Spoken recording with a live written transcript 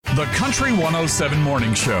The Country 107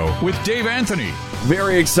 Morning Show with Dave Anthony.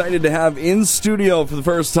 Very excited to have in studio for the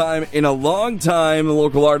first time in a long time the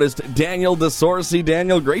local artist Daniel DeSorcy.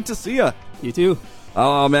 Daniel, great to see you. You too.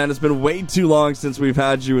 Oh man, it's been way too long since we've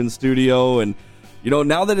had you in studio, and you know,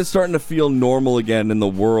 now that it's starting to feel normal again in the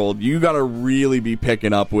world, you got to really be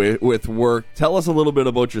picking up with work. Tell us a little bit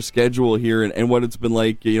about your schedule here and what it's been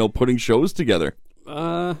like, you know, putting shows together.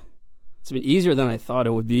 It's been easier than I thought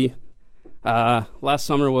it would be. Last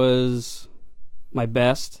summer was my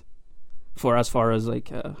best for as far as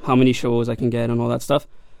like how many shows I can get and all that stuff.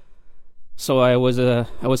 So I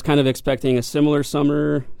was kind of expecting a similar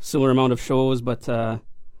summer, similar amount of shows, but I've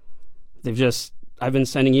been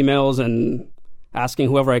sending emails and asking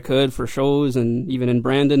whoever I could for shows, and even in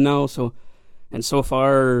Brandon now. So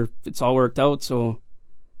far it's all worked out. So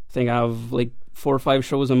I think I have like 4 or 5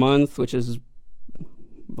 shows a month, which is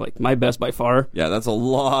like my best by far. Yeah, that's a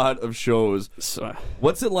lot of shows. So,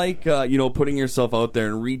 what's it like, you know, putting yourself out there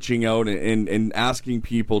and reaching out and asking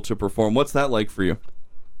people to perform? What's that like for you?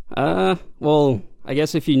 Well, I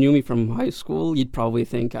guess if you knew me from high school, you'd probably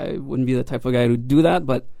think I wouldn't be the type of guy who'd do that.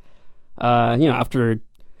 But, you know, after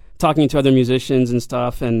talking to other musicians and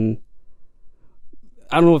stuff, and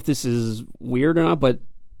I don't know if this is weird or not, but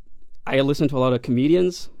I listen to a lot of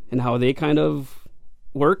comedians and how they kind of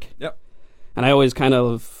work. Yep. And I always kind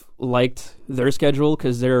of liked their schedule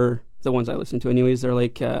because they're the ones I listen to anyways. They're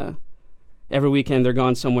like, every weekend they're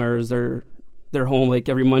gone somewhere. They're home like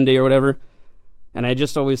every Monday or whatever. And I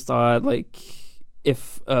just always thought, like,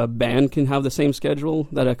 if a band can have the same schedule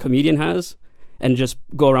that a comedian has and just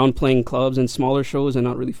go around playing clubs and smaller shows and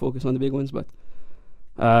not really focus on the big ones. But,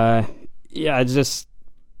 yeah, it's just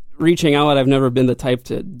reaching out. I've never been the type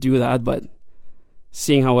to do that, but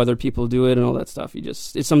seeing how other people do it and all that stuff,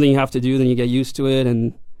 it's something you have to do, then you get used to it,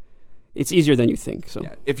 and it's easier than you think. So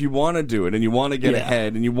yeah, if you want to do it and you want to get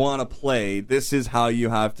ahead and you want to play, this is how you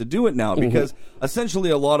have to do it now, because essentially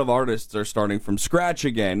a lot of artists are starting from scratch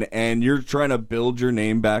again, and you're trying to build your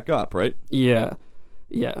name back up, right? Yeah.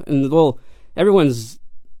 And well, everyone's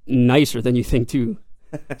nicer than you think too.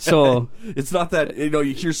 So it's not that, you know,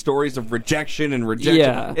 you hear stories of rejection.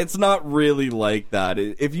 Yeah. It's not really like that.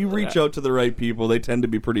 If you reach out to the right people, they tend to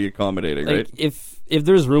be pretty accommodating, like, right? If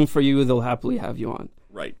there's room for you, they'll happily have you on.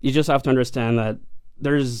 Right. You just have to understand that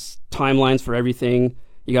there's timelines for everything.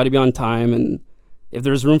 You got to be on time, and if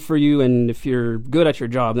there's room for you and if you're good at your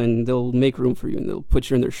job, then they'll make room for you and they'll put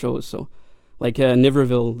you in their shows. So like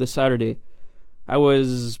Niverville this Saturday, I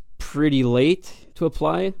was pretty late to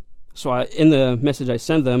apply. So in the message I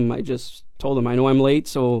sent them, I just told them I know I'm late,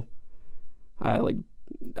 so I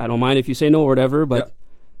don't mind if you say no or whatever, but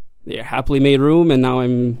they happily made room, and now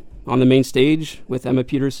I'm on the main stage with Emma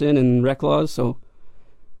Peterson and Reclaws, so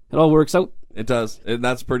it all works out. It does.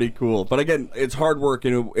 That's pretty cool. But again, it's hard work,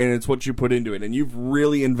 and it's what you put into it. And you've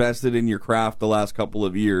really invested in your craft the last couple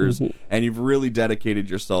of years, and you've really dedicated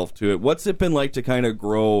yourself to it. What's it been like to kind of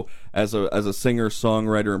grow as a singer,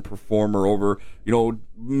 songwriter, and performer over, you know,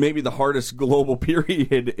 maybe the hardest global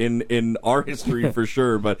period in our history for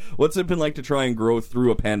sure? But what's it been like to try and grow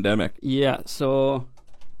through a pandemic? Yeah. So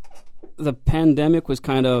the pandemic was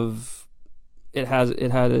kind of it had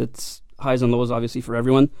its highs and lows, obviously, for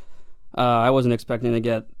everyone. I wasn't expecting to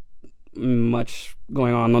get much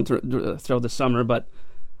going on throughout the summer, but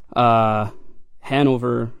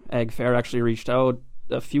Hanover Ag Fair actually reached out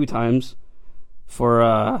a few times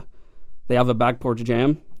for they have a back porch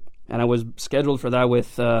jam, and I was scheduled for that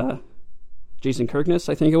with Jason Kirkness,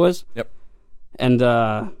 I think it was. Yep. And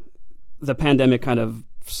the pandemic kind of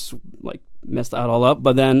like messed that all up,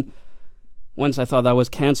 but then once I thought that was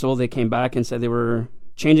canceled, they came back and said they were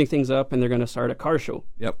changing things up and they're going to start a car show.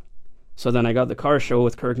 Yep. So then I got the car show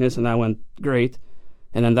with Kirkness, and that went great.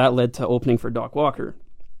 And then that led to opening for Doc Walker.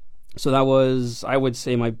 So that was, I would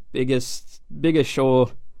say, my biggest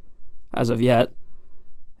show as of yet.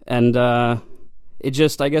 And it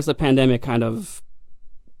just, I guess the pandemic kind of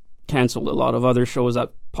canceled a lot of other shows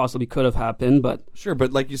that possibly could have happened, but sure.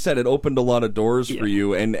 But like you said, it opened a lot of doors for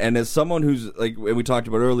you, and as someone who's, like we talked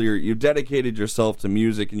about earlier, you dedicated yourself to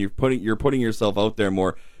music, and you're putting yourself out there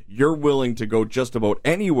more. You're willing to go just about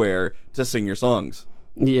anywhere to sing your songs.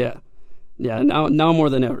 Yeah. Now more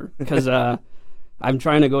than ever, because I'm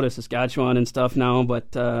trying to go to Saskatchewan and stuff now,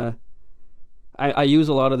 but I use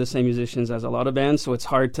a lot of the same musicians as a lot of bands, so it's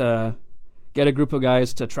hard to get a group of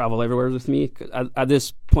guys to travel everywhere with me. At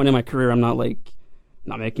this point in my career, I'm not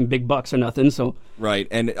making big bucks or nothing. So right,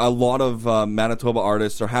 and a lot of Manitoba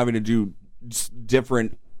artists are having to do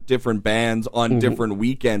different bands on different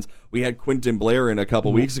weekends. We had Quentin Blair in a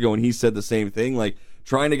couple weeks ago, and he said the same thing. Like,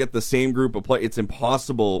 trying to get the same group of play. It's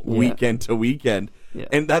impossible weekend to weekend. Yeah.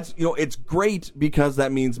 And that's, it's great because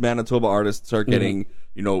that means Manitoba artists are getting,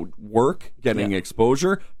 work, getting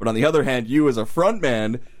exposure. But on the other hand, you as a front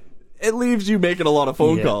man, it leaves you making a lot of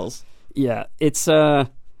phone calls. Yeah, it's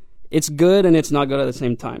good and it's not good at the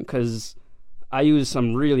same time because I use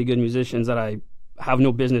some really good musicians that I have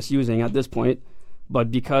no business using at this point. But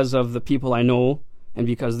because of the people I know and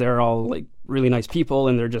because they're all like really nice people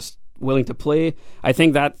and they're just willing to play, I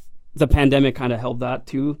think that the pandemic kind of helped that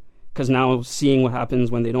too. Because now seeing what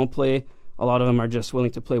happens when they don't play, a lot of them are just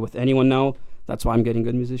willing to play with anyone now. That's why I'm getting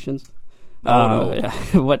good musicians. Yeah.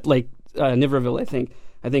 What Niverville, I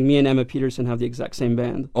think me and Emma Peterson have the exact same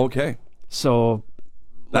band. Okay. So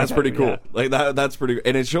that's pretty cool. Yeah. That's pretty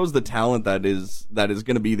and it shows the talent that is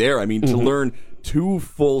going to be there. I mean, to learn 2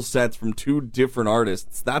 full sets from 2 different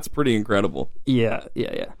artists, that's pretty incredible. Yeah.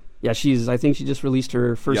 I think she just released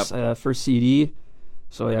her first CD.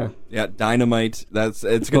 So yeah, Dynamite.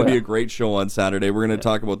 It's going to be a great show on Saturday. We're going to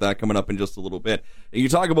talk about that coming up in just a little bit. You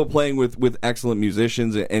talk about playing with excellent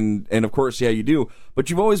musicians, and of course, you do. But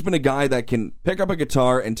you've always been a guy that can pick up a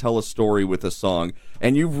guitar and tell a story with a song.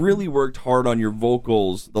 And you've really worked hard on your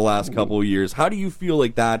vocals the last couple of years. How do you feel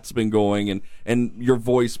like that's been going, and your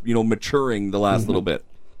voice, maturing the last little bit?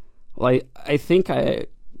 Well, I think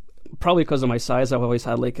probably because of my size, I've always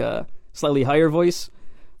had like a slightly higher voice.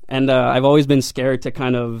 And I've always been scared to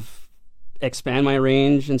kind of expand my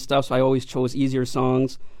range and stuff, so I always chose easier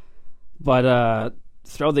songs. But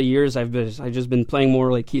throughout the years, I've just been playing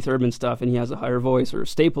more like Keith Urban stuff, and he has a higher voice, or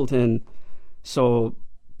Stapleton. So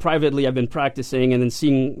privately, I've been practicing and then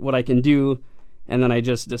seeing what I can do, and then I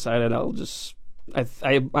just decided I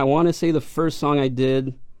want to say the first song I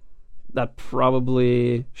did that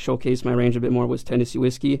probably showcased my range a bit more was Tennessee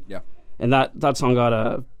Whiskey. Yeah. And that song got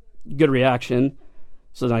a good reaction.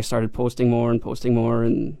 So then I started posting more,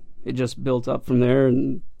 and it just built up from there.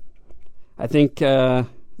 And I think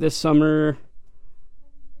this summer,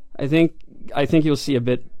 I think you'll see a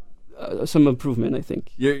bit some improvement. I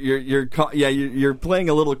think you're playing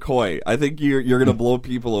a little coy. I think you're going to blow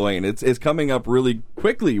people away, and it's coming up really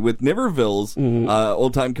quickly with Niverville's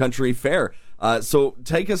Old Time Country Fair. So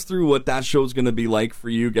take us through what that show's going to be like for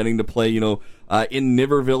you, getting to play, in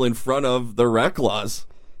Niverville in front of the Reclaws.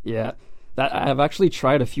 Yeah. That I've actually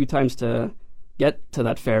tried a few times to get to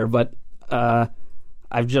that fair, but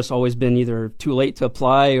I've just always been either too late to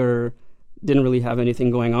apply or didn't really have anything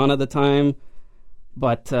going on at the time.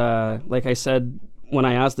 But like I said, when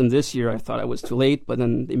I asked them this year, I thought I was too late, but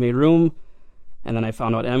then they made room, and then I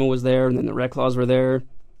found out Emma was there, and then the Reclaws were there,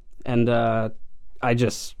 and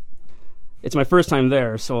it's my first time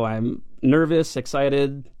there, so I'm nervous,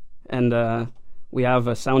 excited, and we have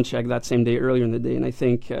a sound check that same day earlier in the day, and I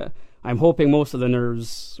think I'm hoping most of the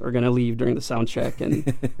nerves are going to leave during the sound check,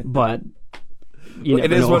 but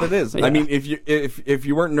it is what it is. Yeah. I mean, if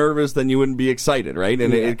you weren't nervous, then you wouldn't be excited, right?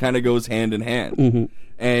 And it kind of goes hand in hand.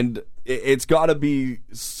 And it's got to be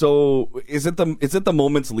so. Is it the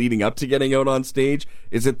moments leading up to getting out on stage?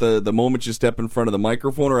 Is it the moment you step in front of the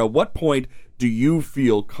microphone, or at what point do you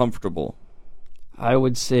feel comfortable? I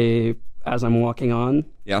would say as I'm walking on.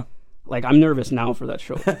 Yeah. Like, I'm nervous now for that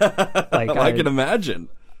show. I can imagine.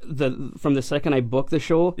 From the second I book the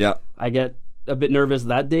show, I get a bit nervous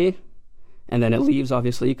that day, and then it leaves,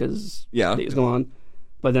 obviously, because the days go on.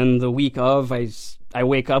 But then the week of, I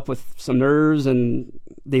wake up with some nerves, and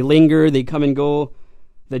they linger, they come and go.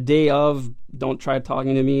 The day of, don't try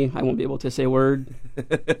talking to me, I won't be able to say a word.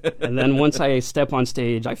 And then once I step on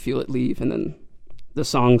stage, I feel it leave, and then the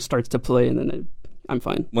song starts to play, and then I'm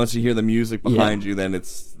fine. Once you hear the music behind you, then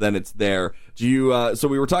it's there. Do you? So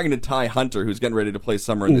we were talking to Ty Hunter, who's getting ready to play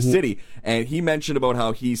Summer in the City, and he mentioned about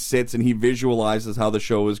how he sits and he visualizes how the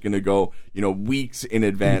show is going to go, weeks in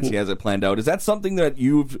advance. He has it planned out. Is that something that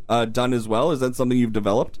you've done as well? Is that something you've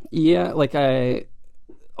developed? Yeah, like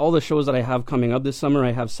all the shows that I have coming up this summer,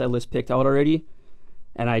 I have set lists picked out already,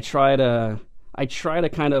 and I try to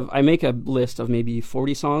kind of, I make a list of maybe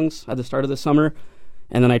 40 songs at the start of the summer.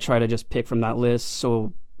 And then I try to just pick from that list.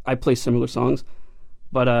 So I play similar songs.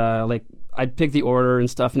 But I pick the order and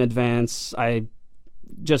stuff in advance. I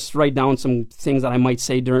just write down some things that I might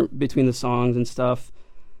say between the songs and stuff.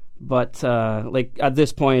 But at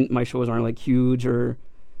this point, my shows aren't huge, or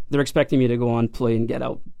they're expecting me to go on, play, and get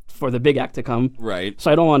out for the big act to come. Right.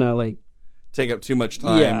 So I don't want to take up too much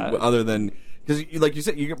time other than... Because, like you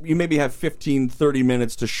said, you maybe have 15, 30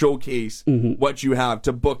 minutes to showcase what you have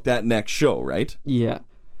to book that next show, right? Yeah.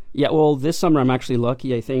 Yeah, well, this summer I'm actually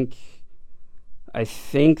lucky. I think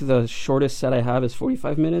the shortest set I have is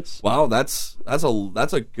 45 minutes. Wow, that's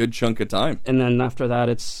a good chunk of time. And then after that,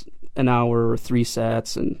 an hour or 3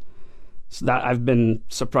 sets, and so that I've been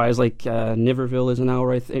surprised. Like Niverville is an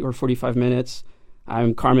hour, I think, or 45 minutes.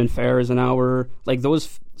 Carmen Fair is an hour. Like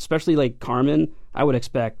those, especially like Carmen, I would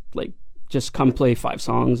expect like just come play 5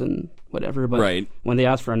 songs and whatever. But Right. when they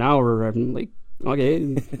ask for an hour, I'm like,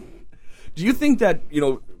 okay. Do you think that,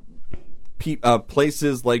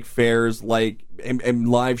 places like fairs, like and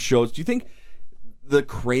live shows, do you think the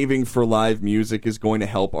craving for live music is going to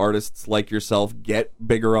help artists like yourself get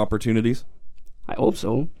bigger opportunities? I hope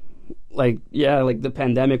so. Like, yeah, like the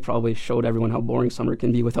pandemic probably showed everyone how boring summer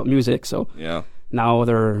can be without music. So Yeah. now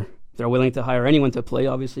they're willing to hire anyone to play,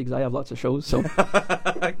 obviously, because I have lots of shows. So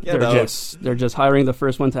they're just hiring the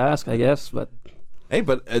first one to ask, I guess. But Hey,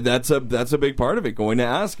 but that's a big part of it, going to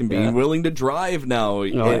ask and being Yeah. willing to drive now,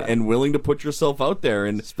 yeah. and willing to put yourself out there,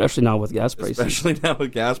 and especially now with gas prices. especially now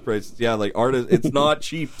with gas prices. Yeah, like artists, it's not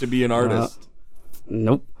cheap to be an artist.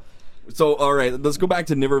 Nope. So, all right, let's go back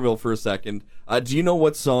to Niverville for a second. Do you know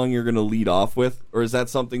what song you're going to lead off with? Or is that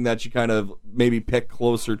something that you kind of maybe pick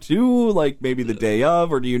closer to, like maybe the day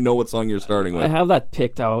of? Or do you know what song you're starting with? I have that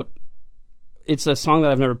picked out. It's a song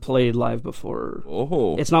that I've never played live before.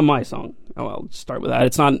 Oh. It's not my song. Oh, I'll start with that.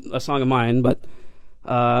 It's not a song of mine, but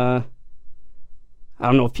I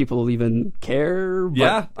don't know if people will even care. But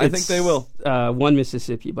Yeah, I think they will. One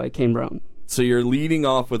Mississippi by Kane Brown. So you're leading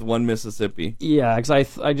off with One Mississippi. Yeah,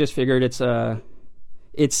 because I just figured it's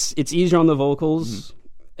easier on the vocals,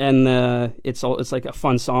 and it's like a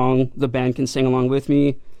fun song. The band can sing along with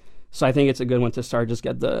me, so I think it's a good one to start. Just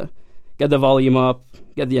get the volume up,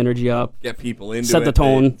 get the energy up, Get people into it. Set the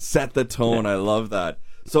tone. Set the tone. I love that.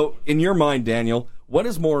 So in your mind, Daniel, what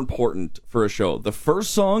is more important for a show? The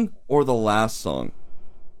first song or the last song?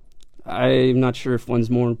 I'm not sure if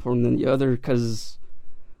one's more important than the other, because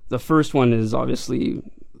the first one is obviously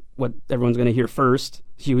what everyone's going to hear first.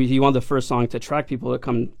 You want the first song to attract people to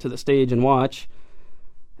come to the stage and watch,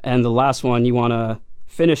 and the last one you want to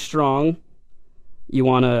finish strong. You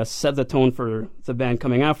want to set the tone for the band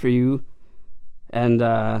coming after you, and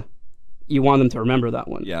you want them to remember that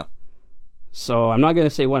one. Yeah. So I'm not going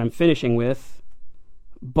to say what I'm finishing with,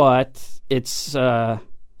 but it's not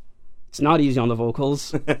easy on the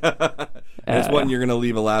vocals. It's one you're going to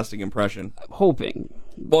leave a lasting impression. Hoping.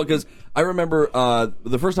 Well, because I remember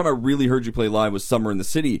the first time I really heard you play live was Summer in the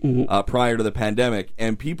City prior to the pandemic,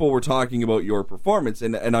 and people were talking about your performance,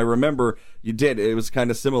 and I remember you did. It was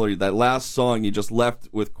kind of similar. That last song, you just left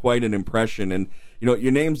with quite an impression, and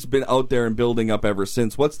your name's been out there and building up ever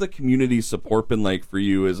since. What's the community support been like for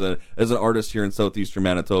you as an artist here in southeastern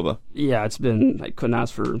Manitoba? Yeah, it's been, I couldn't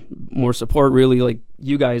ask for more support, really. Like,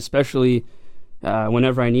 you guys, especially,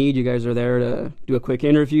 whenever I need, you guys are there to do a quick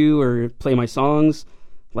interview or play my songs.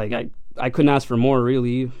 Like, I couldn't ask for more,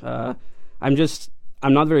 really. I'm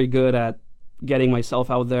not very good at getting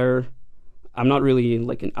myself out there. I'm not really,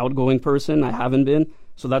 like, an outgoing person. I haven't been.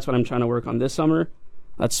 So that's what I'm trying to work on this summer.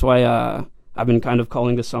 That's why I've been kind of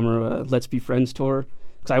calling this summer a Let's Be Friends tour.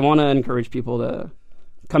 Because I want to encourage people to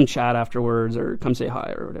come chat afterwards or come say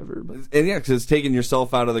hi or whatever. But And yeah, because it's taking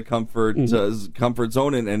yourself out of the comfort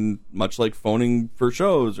zone, and much like phoning for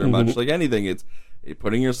shows or much like anything, it's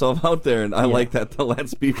putting yourself out there. And I like that, the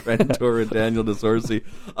Let's Be Friend tour with Daniel DeSorcy.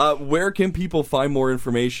 Where can people find more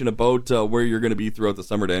information about where you're going to be throughout the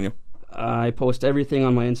summer, Daniel? I post everything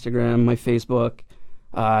on my Instagram, my Facebook.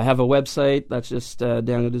 I have a website. That's just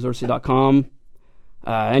DanielDeSorcy.com.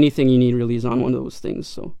 Anything you need really is on one of those things.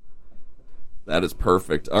 So that is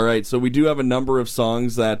perfect. All right, so we do have a number of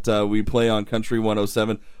songs that we play on Country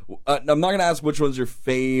 107. I'm not going to ask which one's your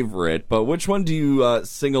favorite, but which one do you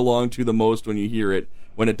sing along to the most when you hear it,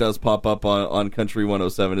 when it does pop up on Country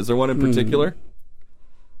 107? Is there one in particular?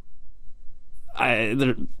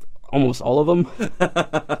 Almost all of them.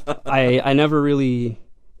 I never really,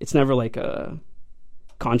 it's never like a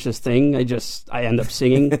conscious thing. I end up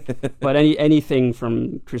singing. But anything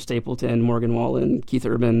from Chris Stapleton, Morgan Wallen, Keith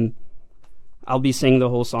Urban, I'll be singing the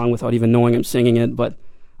whole song without even knowing I'm singing it. But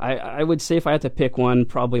I would say if I had to pick one,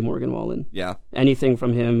 probably Morgan Wallen. Yeah. Anything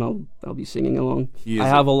from him, I'll be singing along. I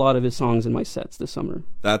have a lot of his songs in my sets this summer.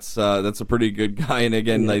 That's a pretty good guy, and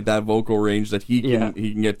again, like that vocal range that he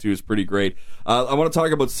can get to is pretty great. I want to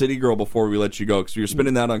talk about City Girl before we let you go, because you're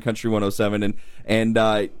spinning that on Country 107, and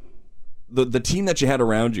the team that you had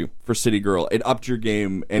around you for City Girl, it upped your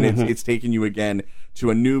game, and it's taken you again to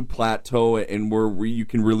a new plateau, and where you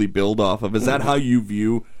can really build off of. Is that how you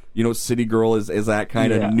view, City Girl is that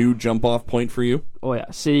kind of new jump off point for you? Oh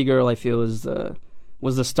yeah, City Girl I feel was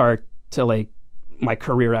the start to like my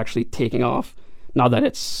career actually taking off. Not that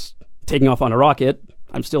it's taking off on a rocket.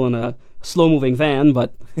 I'm still in a slow moving van,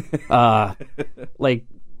 but like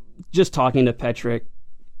just talking to Patrick,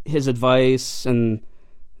 his advice and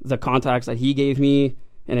the contacts that he gave me,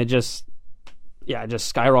 and it just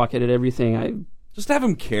skyrocketed everything. Just to have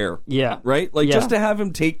him care. Yeah. Right? Like, just to have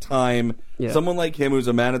him take time. Yeah. Someone like him who's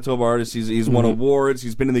a Manitoba artist, he's won awards,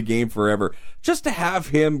 he's been in the game forever. Just to have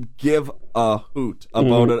him give a hoot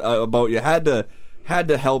about it, about you had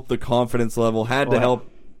to help the confidence level, had to help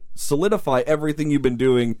solidify everything you've been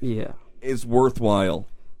doing is worthwhile.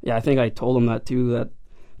 Yeah, I think I told him that too, that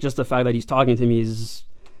just the fact that he's talking to me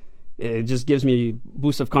it just gives me a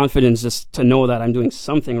boost of confidence just to know that I'm doing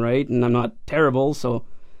something right and I'm not terrible. So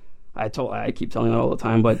I keep telling that all the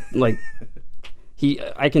time, but like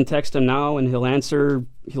I can text him now and he'll answer.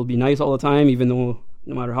 He'll be nice all the time, even though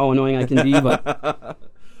no matter how annoying I can be. But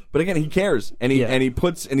again, he cares, and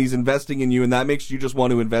he's investing in you, and that makes you just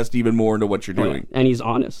want to invest even more into what you're doing. And he's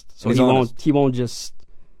honest, so he won't just.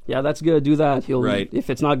 Yeah, that's good. Do that. If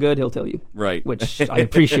it's not good, he'll tell you. Right, which I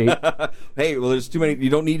appreciate. Hey, well, there's too many. You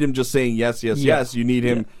don't need him just saying yes. You need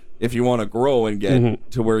him if you want to grow and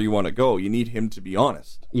get to where you want to go. You need him to be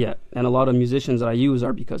honest. Yeah, and a lot of musicians that I use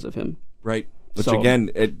are because of him. Right. Which again,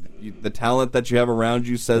 the talent that you have around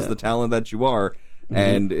you says the talent that you are,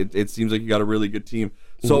 and it seems like you got a really good team.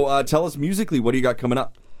 So tell us musically, what do you got coming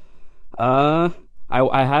up? I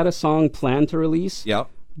had a song planned to release. Yeah.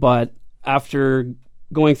 But after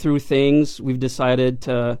going through things, we've decided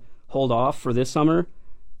to hold off for this summer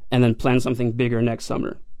and then plan something bigger next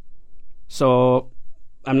summer. So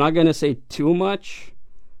I'm not going to say too much,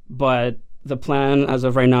 but the plan as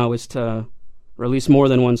of right now is to release more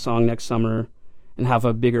than one song next summer and have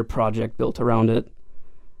a bigger project built around it.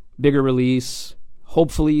 Bigger release,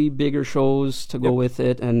 hopefully bigger shows to go with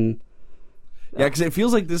it. And yeah, because it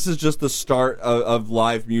feels like this is just the start of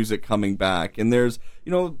live music coming back. And there's,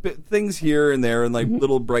 things here and there and like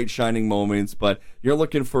little bright shining moments, but you're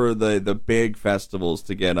looking for the big festivals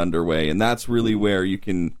to get underway. And that's really where you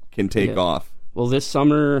can take off. Well, this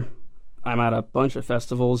summer I'm at a bunch of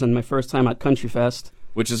festivals, and my first time at Country Fest.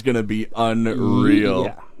 Which is going to be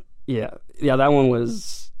unreal. Yeah, that one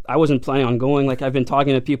I wasn't planning on going. Like, I've been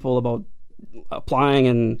talking to people about applying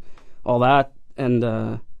and all that,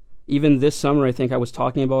 and even this summer I think I was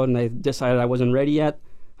talking about it, and I decided I wasn't ready yet.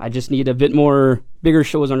 I just need a bit more bigger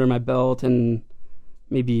shows under my belt and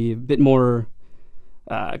maybe a bit more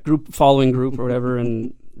following group or whatever,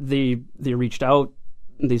 and they reached out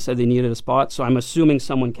and they said they needed a spot, so I'm assuming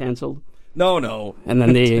someone canceled. No. And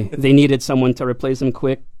then they needed someone to replace them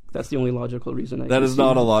quick. That's the only logical reason. That is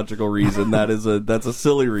not a logical reason. That's a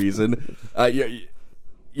silly reason.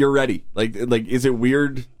 You're ready. Like, is it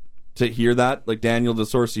weird to hear that? Like, Daniel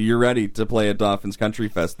DeSorcy, you're ready to play at Dauphin's Country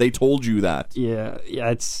Fest. They told you that. Yeah.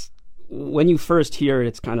 It's when you first hear it,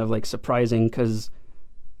 it's kind of like surprising because,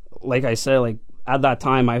 like I said, like at that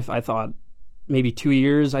time, I thought maybe 2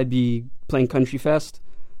 years I'd be playing Country Fest,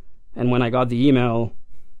 and when I got the email,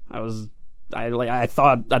 I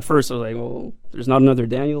thought at first I was like, well, there's not another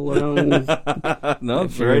Daniel around. No,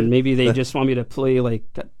 sure. Maybe they just want me to play like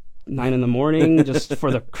at 9 a.m. just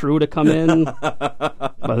for the crew to come in.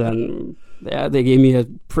 But then, they gave me a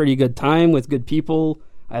pretty good time with good people.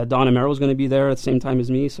 Don Amaro was going to be there at the same time as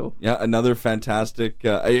me. So yeah, another fantastic.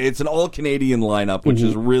 It's an all Canadian lineup, which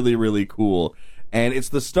is really, really cool, and it's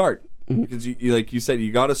the start because like you said,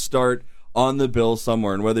 you got to start on the bill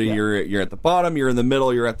somewhere, and whether you're at the bottom, you're in the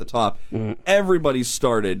middle, you're at the top, everybody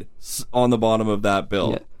started on the bottom of that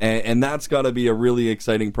bill, and that's got to be a really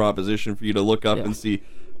exciting proposition for you to look up and see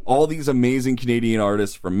all these amazing Canadian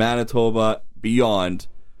artists from Manitoba beyond.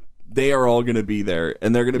 They are all going to be there,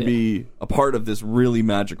 and they're going to be a part of this really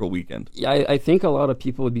magical weekend. Yeah, I think a lot of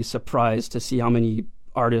people would be surprised to see how many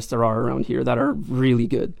artists there are around here that are really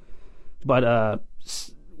good. But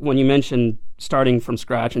when you mentioned starting from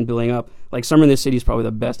scratch and building up, like Summer in the City is probably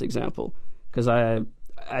the best example, because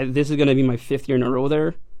this is going to be my 5th year in a row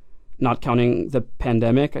there, not counting the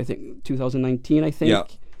pandemic. I think 2019.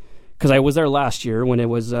 Because I was there last year when it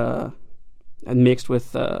was mixed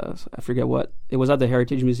with I forget what it was at the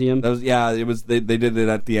Heritage Museum. It was they did it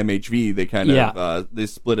at the MHV. They kind of they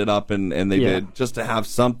split it up and they did just to have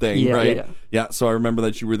something, right? Yeah. So I remember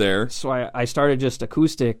that you were there. So I started just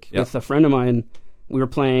acoustic with a friend of mine. We were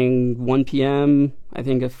playing 1 p.m. I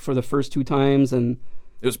think for the first 2 times, and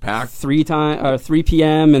it was packed. 3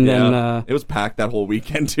 p.m. and then it was packed that whole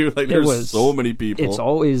weekend too. Like there was so many people. It's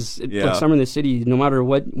always like Summer in the City. No matter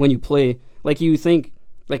when you play, like you think,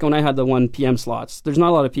 like when I had the 1 p.m. slots, there's not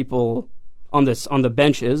a lot of people on the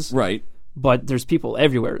benches, right? But there's people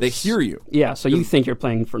everywhere. They hear you. Yeah, so you think you're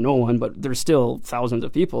playing for no one, but there's still thousands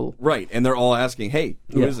of people. Right, and they're all asking, hey,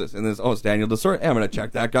 who is this? And there's, it's Daniel DeSorcy. Hey, I'm going to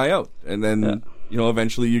check that guy out. And then,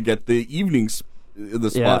 eventually you get the evening the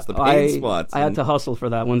spots, the paid spots. I had to hustle for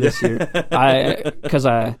that one this year. Because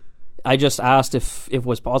I just asked if it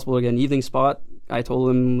was possible to get an evening spot. I told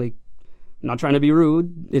him, like, I'm not trying to be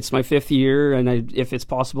rude. It's my 5th year, and if it's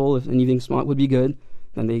possible, if an evening spot would be good.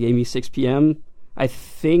 Then they gave me 6 p.m. I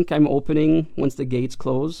think I'm opening once the gates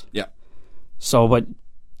close. Yeah. So, but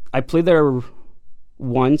I played there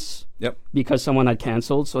once Yep. because someone had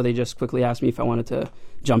canceled, so they just quickly asked me if I wanted to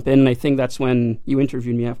jump in, and I think that's when you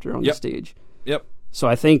interviewed me after on the stage. Yep. So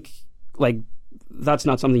I think, like, that's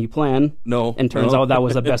not something you plan. No. And turns out that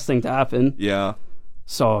was the best thing to happen. Yeah.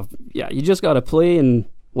 So, yeah, you just got to play, and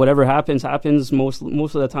whatever happens. Most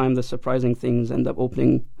of the time, the surprising things end up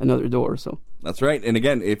opening another door, so... That's right. And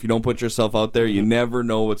again, if you don't put yourself out there, you never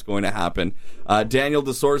know what's going to happen. Daniel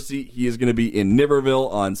DeSorcy, he is going to be in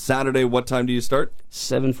Niverville on Saturday. What time do you start?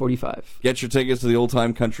 7:45. Get your tickets to the Old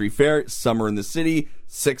Time Country Fair, Summer in the City,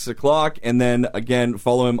 6 o'clock. And then, again,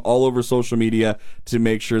 follow him all over social media to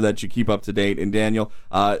make sure that you keep up to date. And Daniel,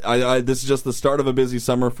 this is just the start of a busy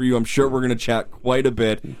summer for you. I'm sure we're going to chat quite a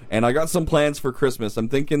bit. And I got some plans for Christmas. I'm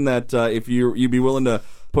thinking that if you'd be willing to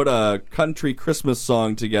put a country Christmas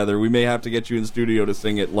song together, we may have to get you in studio to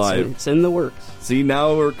sing it live. It's in the works. See,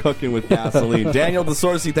 now we're cooking with gasoline. Daniel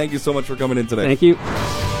DeSorcy, thank you so much for coming in today. Thank you.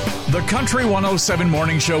 The Country 107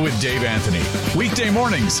 Morning Show with Dave Anthony. Weekday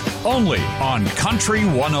mornings only on Country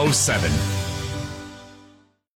 107.